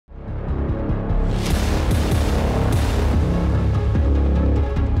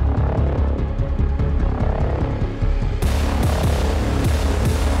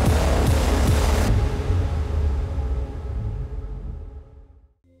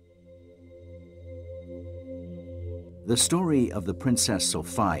The story of the Princess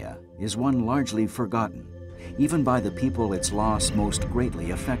Sophia is one largely forgotten, even by the people its loss most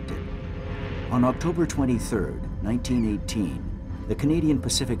greatly affected. On October 23, 1918, the Canadian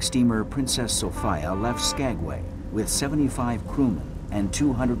Pacific steamer Princess Sophia left Skagway with 75 crewmen and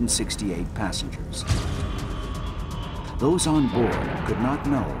 268 passengers. Those on board could not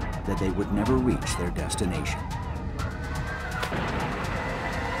know that they would never reach their destination.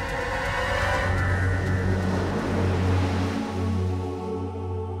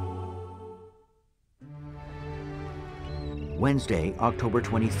 Wednesday, October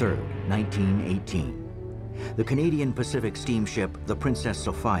 23, 1918. The Canadian Pacific steamship, the Princess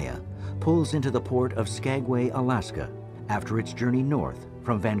Sophia, pulls into the port of Skagway, Alaska, after its journey north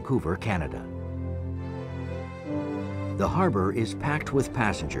from Vancouver, Canada. The harbor is packed with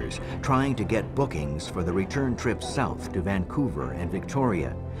passengers trying to get bookings for the return trip south to Vancouver and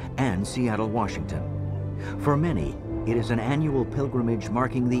Victoria and Seattle, Washington. For many, it is an annual pilgrimage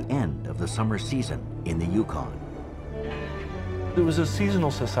marking the end of the summer season in the Yukon. It was a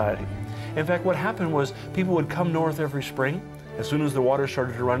seasonal society. In fact, what happened was people would come north every spring. As soon as the water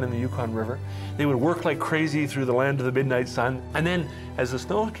started to run in the Yukon River, they would work like crazy through the land of the midnight sun. And then as the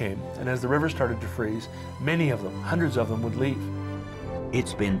snow came and as the river started to freeze, many of them, hundreds of them, would leave.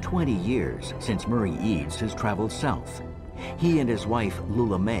 It's been 20 years since Murray Eads has traveled south. He and his wife,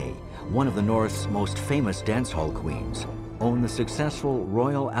 Lula May, one of the North's most famous dance hall queens, own the successful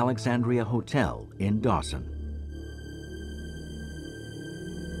Royal Alexandria Hotel in Dawson.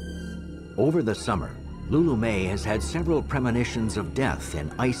 Over the summer, Lulu May has had several premonitions of death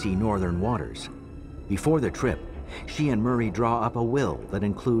in icy northern waters. Before the trip, she and Murray draw up a will that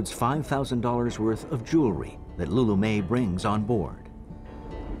includes $5,000 worth of jewelry that Lulu May brings on board.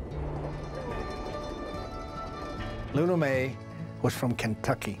 Lulu May was from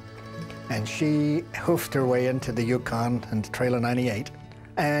Kentucky, and she hoofed her way into the Yukon and Trailer 98,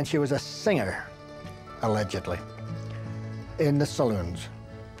 and she was a singer, allegedly, in the saloons.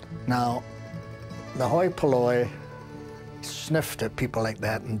 Now, the hoi polloi sniffed at people like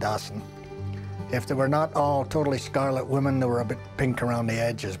that in Dawson. If they were not all totally scarlet women, they were a bit pink around the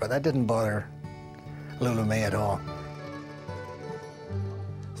edges, but that didn't bother Lulu May at all.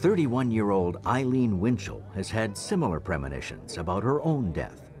 31-year-old Eileen Winchell has had similar premonitions about her own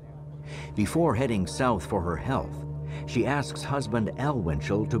death. Before heading south for her health, she asks husband Al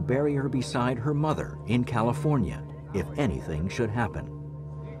Winchell to bury her beside her mother in California if anything should happen.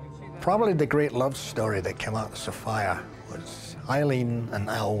 Probably the great love story that came out of Sophia was Eileen and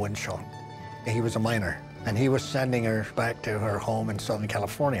Al Winchell. He was a miner, and he was sending her back to her home in Southern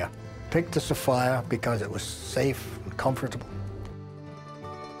California. Picked the Sophia because it was safe and comfortable.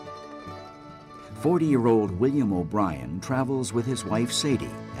 40-year-old William O'Brien travels with his wife Sadie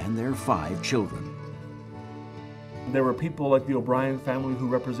and their 5 children. There were people like the O'Brien family who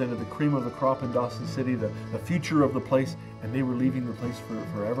represented the cream of the crop in Dawson City, the future of the place, and they were leaving the place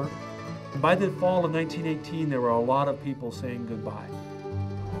forever. And by the fall of 1918, there were a lot of people saying goodbye.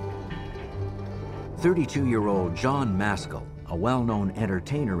 32-year-old John Maskell, a well-known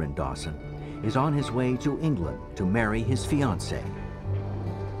entertainer in Dawson, is on his way to England to marry his fiancée.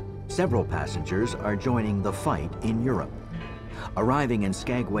 Several passengers are joining the fight in Europe. Arriving in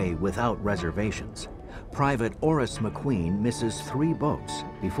Skagway without reservations, Private Oris McQueen misses 3 boats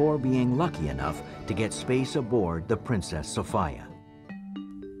before being lucky enough to get space aboard the Princess Sophia.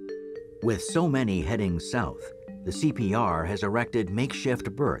 With so many heading south, the CPR has erected makeshift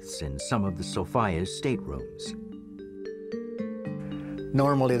berths in some of the Sophia's staterooms.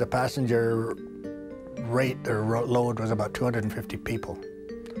 Normally the passenger rate or load was about 250 people,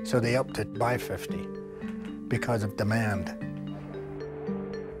 so they upped it by 50 because of demand.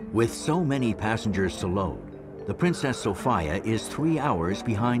 With so many passengers to load, the Princess Sophia is 3 hours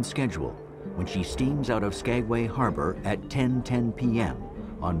behind schedule when she steams out of Skagway Harbor at 10:10 p.m.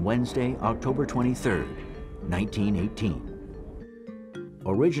 on Wednesday, October 23, 1918.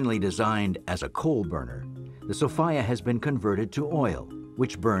 Originally designed as a coal burner, the Sophia has been converted to oil,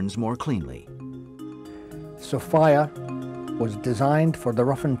 which burns more cleanly. Sophia was designed for the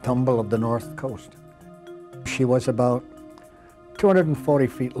rough and tumble of the North Coast. She was about 240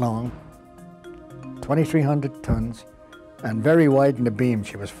 feet long, 2,300 tons, and very wide in the beam.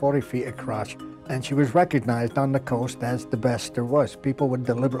 She was 40 feet across, and she was recognized on the coast as the best there was. People would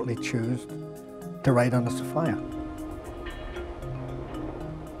deliberately choose to ride on the Sophia.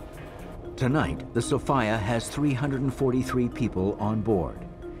 Tonight, the Sophia has 343 people on board,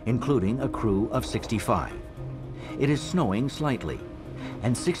 including a crew of 65. It is snowing slightly,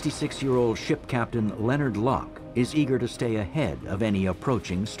 and 66-year-old ship captain Leonard Locke is eager to stay ahead of any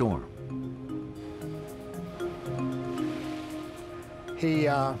approaching storm. He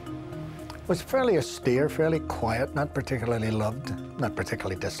was fairly austere, fairly quiet, not particularly loved, not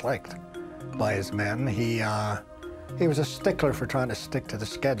particularly disliked by his men. He was a stickler for trying to stick to the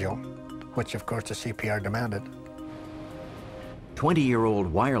schedule, which of course the CPR demanded. 20-year-old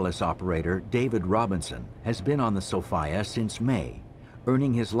wireless operator David Robinson has been on the Sophia since May,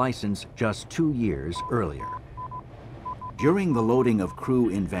 earning his license just 2 years earlier. During the loading of crew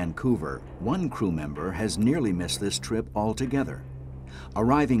in Vancouver, one crew member has nearly missed this trip altogether.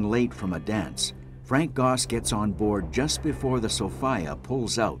 Arriving late from a dance, Frank Goss gets on board just before the Sophia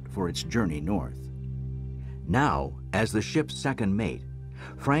pulls out for its journey north. Now, as the ship's second mate,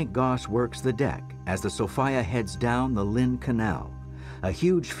 Frank Goss works the deck as the Sophia heads down the Lynn Canal, a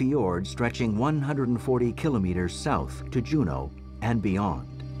huge fjord stretching 140 kilometers south to Juneau and beyond.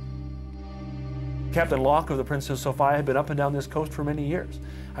 Captain Locke of the Princess Sophia had been up and down this coast for many years.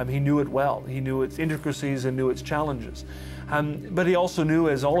 He knew it well. He knew its intricacies and knew its challenges. But he also knew,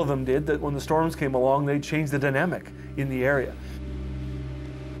 as all of them did, that when the storms came along, they'd change the dynamic in the area.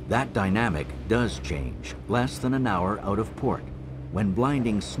 That dynamic does change less than an hour out of port, when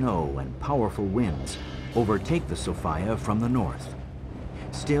blinding snow and powerful winds overtake the Sophia from the north.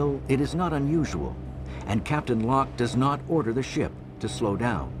 Still, it is not unusual, and Captain Locke does not order the ship to slow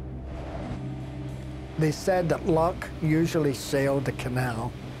down. They said that Locke usually sailed the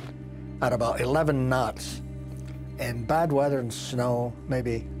canal at about 11 knots. In bad weather and snow,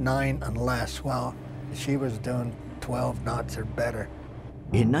 maybe 9 and less. Well, she was doing 12 knots or better.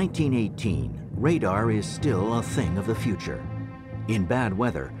 In 1918, radar is still a thing of the future. In bad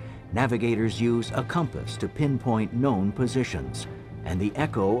weather, navigators use a compass to pinpoint known positions, and the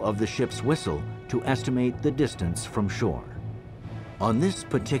echo of the ship's whistle to estimate the distance from shore. On this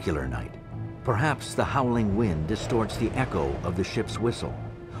particular night, perhaps the howling wind distorts the echo of the ship's whistle,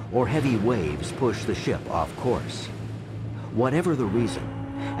 or heavy waves push the ship off course. Whatever the reason,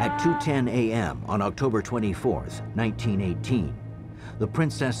 at 2:10 a.m. on October 24th, 1918, the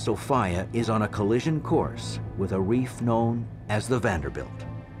Princess Sophia is on a collision course with a reef known as the Vanderbilt.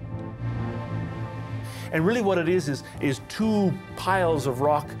 And really what it is two piles of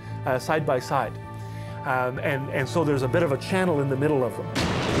rock side by side. And so there's a bit of a channel in the middle of them.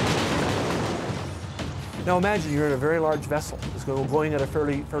 Now imagine you're in a very large vessel. It's going at a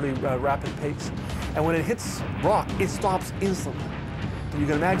fairly rapid pace. And when it hits rock, it stops instantly. You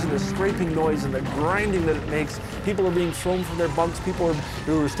can imagine the scraping noise and the grinding that it makes. People are being thrown from their bunks. People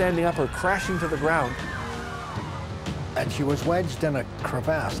who are standing up are crashing to the ground. And she was wedged in a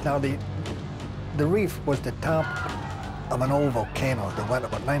crevasse. Now the reef was the top of an old volcano that went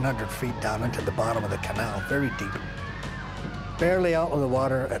about 900 feet down into the bottom of the canal, very deep. Barely out of the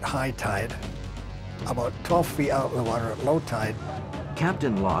water at high tide, about 12 feet out of the water at low tide.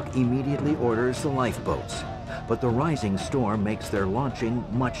 Captain Locke immediately orders the lifeboats, but the rising storm makes their launching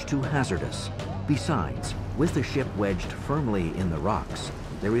much too hazardous. Besides, with the ship wedged firmly in the rocks,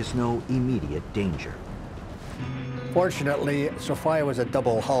 there is no immediate danger. Fortunately, Sophia was a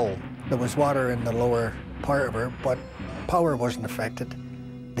double hull. There was water in the lower part of her, but power wasn't affected.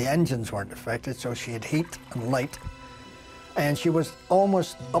 The engines weren't affected, so she had heat and light. And she was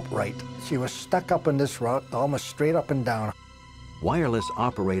almost upright. She was stuck up in this rock, almost straight up and down. Wireless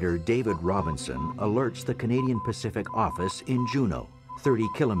operator David Robinson alerts the Canadian Pacific office in Juneau, 30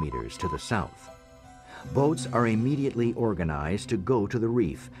 kilometers to the south. Boats are immediately organized to go to the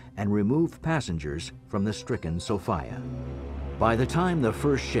reef and remove passengers from the stricken Sophia. By the time the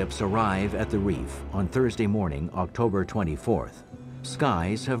first ships arrive at the reef on Thursday morning, October 24th,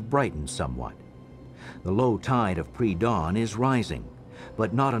 skies have brightened somewhat. The low tide of pre-dawn is rising,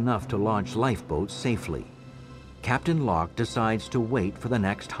 but not enough to launch lifeboats safely. Captain Locke decides to wait for the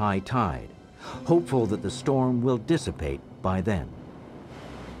next high tide, hopeful that the storm will dissipate by then.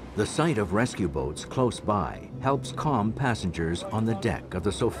 The sight of rescue boats close by helps calm passengers on the deck of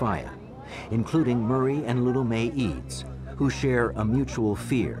the Sophia, including Murray and little May Eads, who share a mutual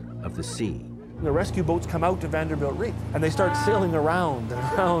fear of the sea. The rescue boats come out to Vanderbilt Reef, and they start sailing around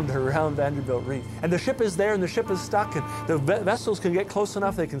and around Vanderbilt Reef. And the ship is there, and the ship is stuck, and the vessels can get close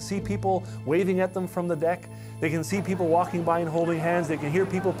enough. They can see people waving at them from the deck. They can see people walking by and holding hands. They can hear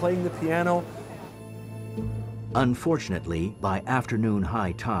people playing the piano. Unfortunately, by afternoon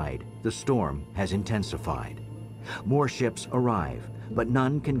high tide, the storm has intensified. More ships arrive, but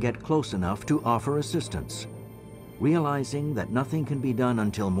none can get close enough to offer assistance. Realizing that nothing can be done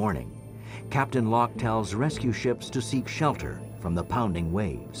until morning, Captain Locke tells rescue ships to seek shelter from the pounding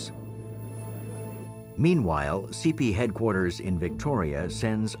waves. Meanwhile, CP headquarters in Victoria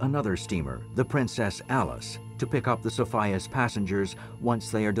sends another steamer, the Princess Alice, to pick up the Sophia's passengers once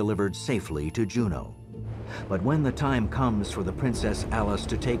they are delivered safely to Juneau. But when the time comes for the Princess Alice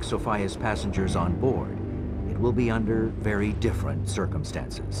to take Sophia's passengers on board, it will be under very different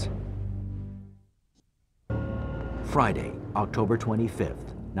circumstances. Friday, October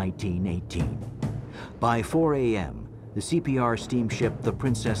 25th, 1918. By 4 a.m., the CPR steamship the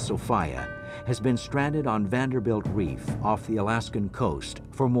Princess Sophia has been stranded on Vanderbilt Reef off the Alaskan coast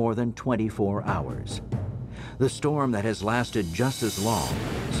for more than 24 hours. The storm that has lasted just as long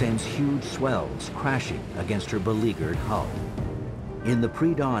sends huge swells crashing against her beleaguered hull. In the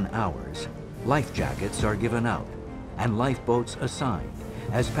pre-dawn hours, life jackets are given out and lifeboats assigned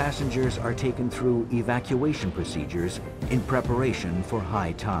as passengers are taken through evacuation procedures in preparation for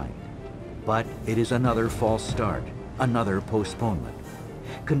high tide. But it is another false start, another postponement.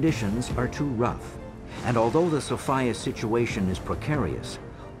 Conditions are too rough, and although the Sophia's situation is precarious,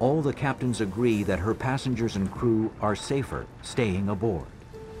 all the captains agree that her passengers and crew are safer staying aboard.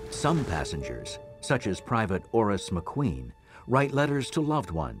 Some passengers, such as Private Oris McQueen, write letters to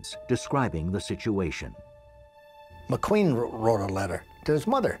loved ones describing the situation. McQueen wrote a letter to his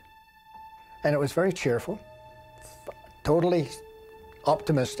mother, and it was very cheerful, totally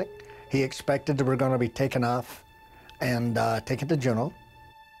optimistic. He expected they were going to be taken off and taken to Juneau.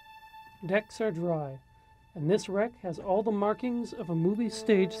 Decks are dry, and this wreck has all the markings of a movie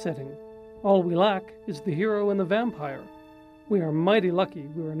stage setting. All we lack is the hero and the vampire. We are mighty lucky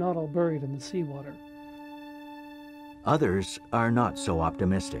we were not all buried in the seawater. Others are not so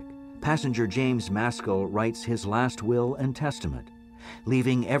optimistic. Passenger James Maskell writes his last will and testament,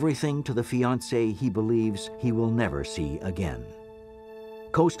 leaving everything to the fiancée he believes he will never see again.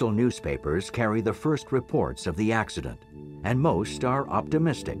 Coastal newspapers carry the first reports of the accident, and most are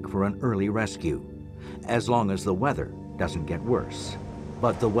optimistic for an early rescue, as long as the weather doesn't get worse.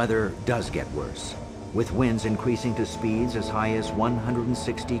 But the weather does get worse, with winds increasing to speeds as high as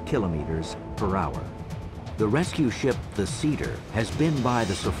 160 kilometers per hour. The rescue ship, the Cedar, has been by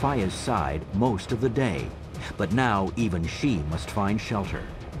the Sophia's side most of the day, but now even she must find shelter.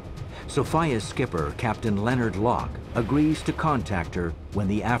 Sophia's skipper, Captain Leonard Locke, agrees to contact her when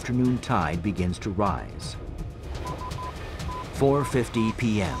the afternoon tide begins to rise. 4:50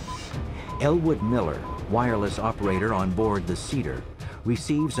 p.m. Elwood Miller, wireless operator on board the Cedar,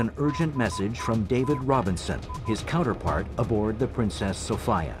 receives an urgent message from David Robinson, his counterpart aboard the Princess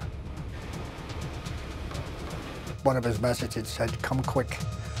Sophia. One of his messages said, "Come quick,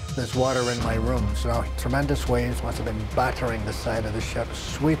 there's water in my room." So tremendous waves must have been battering the side of the ship,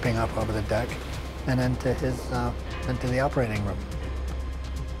 sweeping up over the deck and into the operating room.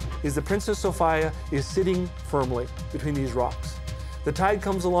 The Princess Sophia is sitting firmly between these rocks. The tide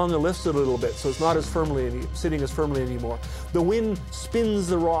comes along and lifts it a little bit, so it's not as sitting as firmly anymore. The wind spins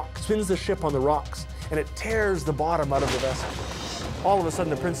the ship on the rocks, and it tears the bottom out of the vessel. All of a sudden,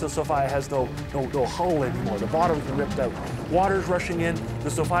 the Princess Sophia has no hull anymore. The bottom's been ripped out. Water's rushing in.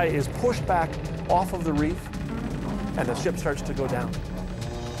 The Sophia is pushed back off of the reef, and the ship starts to go down.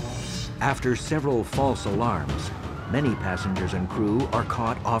 After several false alarms, many passengers and crew are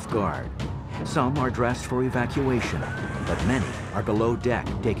caught off guard. Some are dressed for evacuation, but many are below deck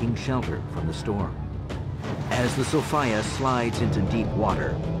taking shelter from the storm. As the Sophia slides into deep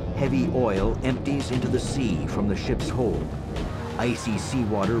water, heavy oil empties into the sea from the ship's hold. Icy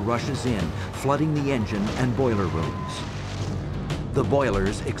seawater rushes in, flooding the engine and boiler rooms. The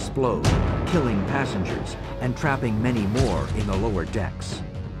boilers explode, killing passengers and trapping many more in the lower decks.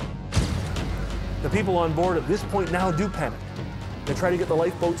 The people on board at this point now do panic. They try to get the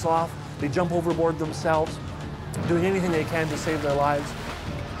lifeboats off. They jump overboard themselves, doing anything they can to save their lives.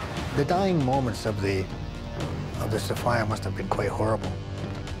 The dying moments of the Sophia must have been quite horrible.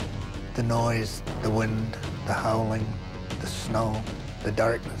 The noise, the wind, the howling, the snow, the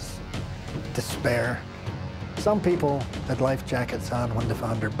darkness, despair. Some people had life jackets on when they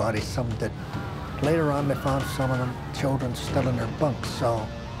found their bodies, some didn't. Later on, they found some of them children still in their bunks, so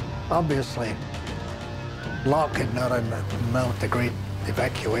obviously Locke had not announced a great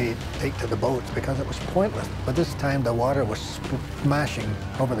evacuate, take to the boats, because it was pointless. But this time the water was smashing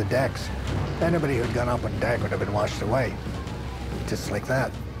over the decks. Anybody who'd gone up on deck would have been washed away, just like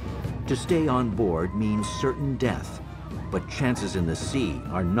that. To stay on board means certain death, but chances in the sea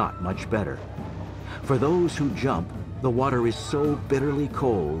are not much better. For those who jump, the water is so bitterly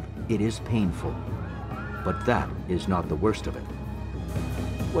cold, it is painful. But that is not the worst of it.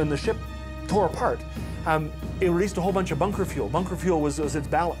 When the ship tore apart, it released a whole bunch of bunker fuel. Bunker fuel was its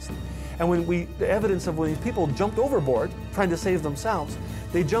ballast. And the evidence of when these people jumped overboard, trying to save themselves,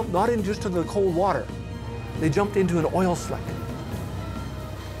 they jumped not in just to the cold water, they jumped into an oil slick.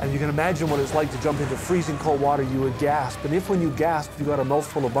 And you can imagine what it's like to jump into freezing cold water. You would gasp, and if when you gasped, you got a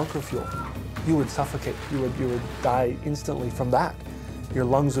mouthful of bunker fuel. you would suffocate. You would die instantly from that. Your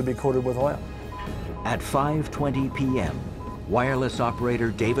lungs would be coated with oil. At 5:20 p.m., wireless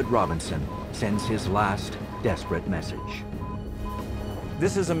operator David Robinson sends his last desperate message.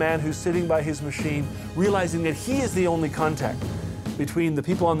 This is a man who's sitting by his machine, realizing that he is the only contact between the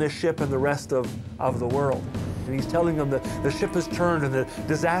people on this ship and the rest of the world. And he's telling them that the ship has turned and the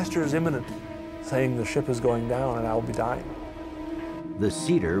disaster is imminent, saying the ship is going down and I'll be dying. The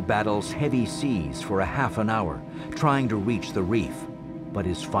Cedar battles heavy seas for a half an hour, trying to reach the reef, but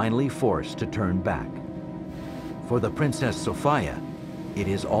is finally forced to turn back. For the Princess Sophia, it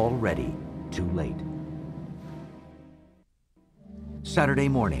is already too late. Saturday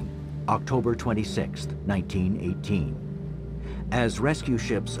morning, October 26, 1918. As rescue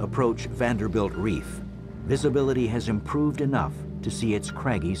ships approach Vanderbilt Reef, visibility has improved enough to see its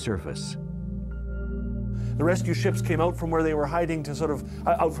craggy surface. The rescue ships came out from where they were hiding to sort of,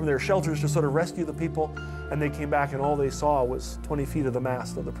 out from their shelters to sort of rescue the people, and they came back and all they saw was 20 feet of the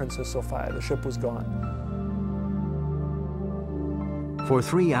mast of the Princess Sophia. The ship was gone. For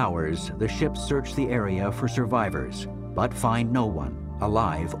 3 hours, the ships search the area for survivors, but find no one,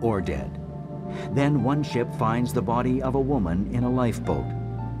 alive or dead. Then one ship finds the body of a woman in a lifeboat.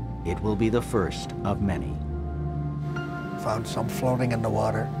 It will be the first of many. Found some floating in the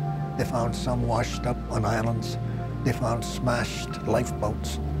water. They found some washed up on islands. They found smashed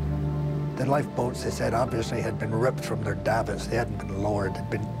lifeboats. The lifeboats, they said, obviously had been ripped from their davits. They hadn't been lowered, they'd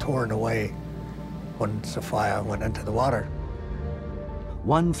been torn away when Sophia went into the water.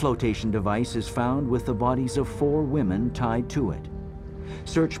 One flotation device is found with the bodies of 4 women tied to it.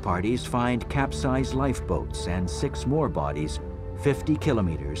 Search parties find capsized lifeboats and 6 more bodies 50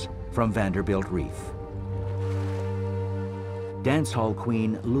 kilometers from Vanderbilt Reef. Dancehall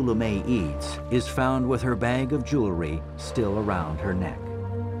queen Lula Mae Eads is found with her bag of jewelry still around her neck.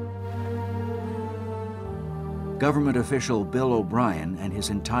 Government official Bill O'Brien and his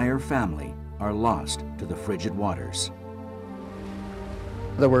entire family are lost to the frigid waters.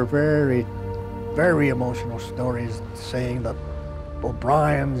 There were very, very emotional stories saying that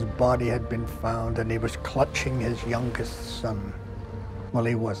O'Brien's body had been found and he was clutching his youngest son. Well,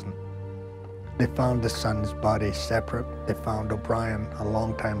 he wasn't. They found the son's body separate. They found O'Brien a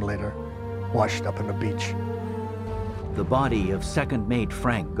long time later, washed up on the beach. The body of second mate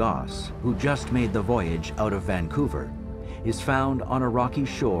Frank Goss, who just made the voyage out of Vancouver, is found on a rocky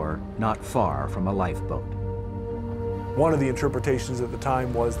shore not far from a lifeboat. One of the interpretations at the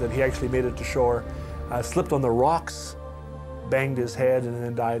time was that he actually made it to shore, slipped on the rocks, banged his head, and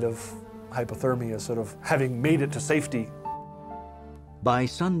then died of hypothermia, sort of having made it to safety. By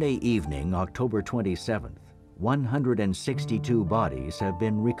Sunday evening, October 27th, 162 bodies have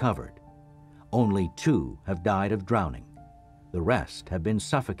been recovered. Only 2 have died of drowning. The rest have been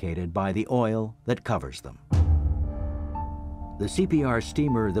suffocated by the oil that covers them. The CPR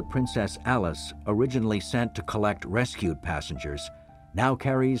steamer, the Princess Alice, originally sent to collect rescued passengers, now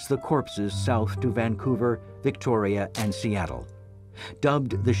carries the corpses south to Vancouver, Victoria, and Seattle.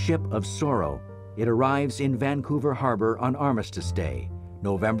 Dubbed the Ship of Sorrow, it arrives in Vancouver Harbor on Armistice Day,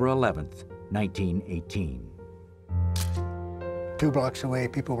 November 11th, 1918. 2 blocks away,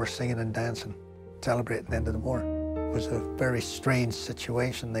 people were singing and dancing, celebrating the end of the war. It was a very strange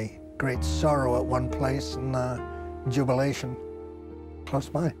situation. The great sorrow at one place and jubilation close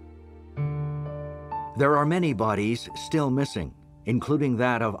by. There are many bodies still missing, including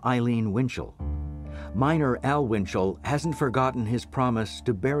that of Eileen Winchell. Miner Al Winchell hasn't forgotten his promise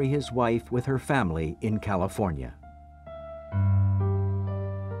to bury his wife with her family in California.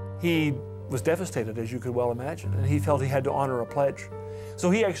 He was devastated, as you could well imagine, and he felt he had to honor a pledge. So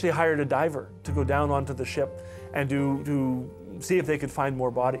he actually hired a diver to go down onto the ship and to see if they could find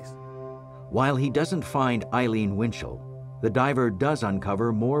more bodies. While he doesn't find Eileen Winchell, the diver does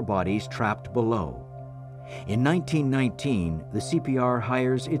uncover more bodies trapped below. In 1919, the CPR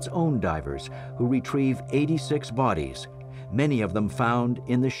hires its own divers who retrieve 86 bodies, many of them found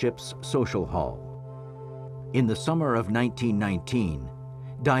in the ship's social hall. In the summer of 1919,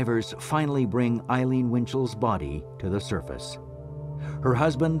 divers finally bring Eileen Winchell's body to the surface. Her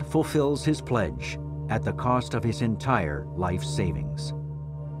husband fulfills his pledge at the cost of his entire life savings.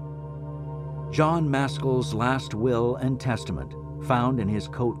 John Maskell's last will and testament, found in his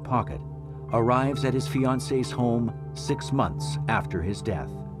coat pocket, arrives at his fiancée's home 6 months after his death.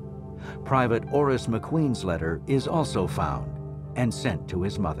 Private Oris McQueen's letter is also found and sent to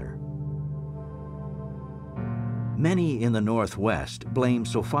his mother. Many in the Northwest blame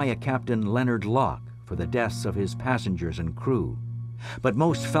Sophia Captain Leonard Locke for the deaths of his passengers and crew, but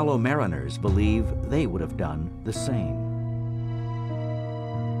most fellow mariners believe they would have done the same.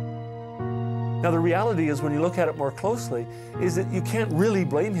 Now the reality is, when you look at it more closely, is that you can't really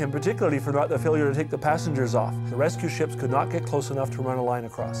blame him, particularly for the failure to take the passengers off. The rescue ships could not get close enough to run a line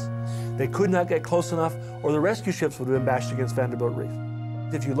across. They could not get close enough, or the rescue ships would have been bashed against Vanderbilt Reef.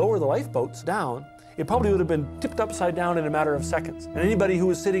 If you lower the lifeboats down, it probably would have been tipped upside down in a matter of seconds, and anybody who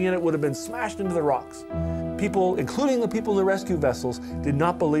was sitting in it would have been smashed into the rocks. People, including the people in the rescue vessels, did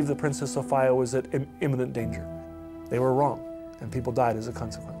not believe the Princess Sophia was at imminent danger. They were wrong, and people died as a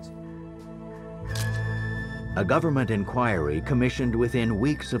consequence. A government inquiry commissioned within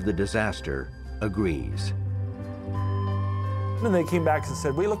weeks of the disaster agrees. And they came back and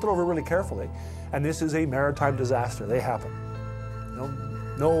said, we looked it over really carefully, and this is a maritime disaster. They happen.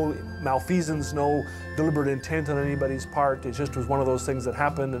 No malfeasance, no deliberate intent on anybody's part. It just was one of those things that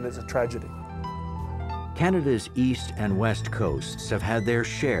happened, and it's a tragedy. Canada's east and west coasts have had their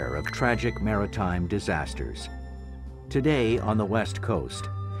share of tragic maritime disasters. Today, on the west coast,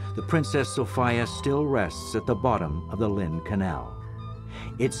 the Princess Sophia still rests at the bottom of the Lynn Canal.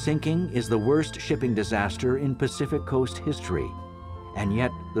 Its sinking is the worst shipping disaster in Pacific Coast history, and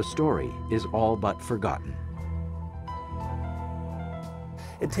yet the story is all but forgotten.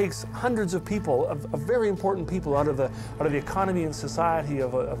 It takes hundreds of people, of very important people, out of the economy and society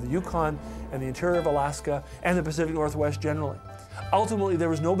of the Yukon and the interior of Alaska and the Pacific Northwest generally. Ultimately, there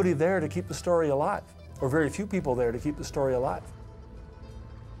was nobody there to keep the story alive, or very few people there to keep the story alive.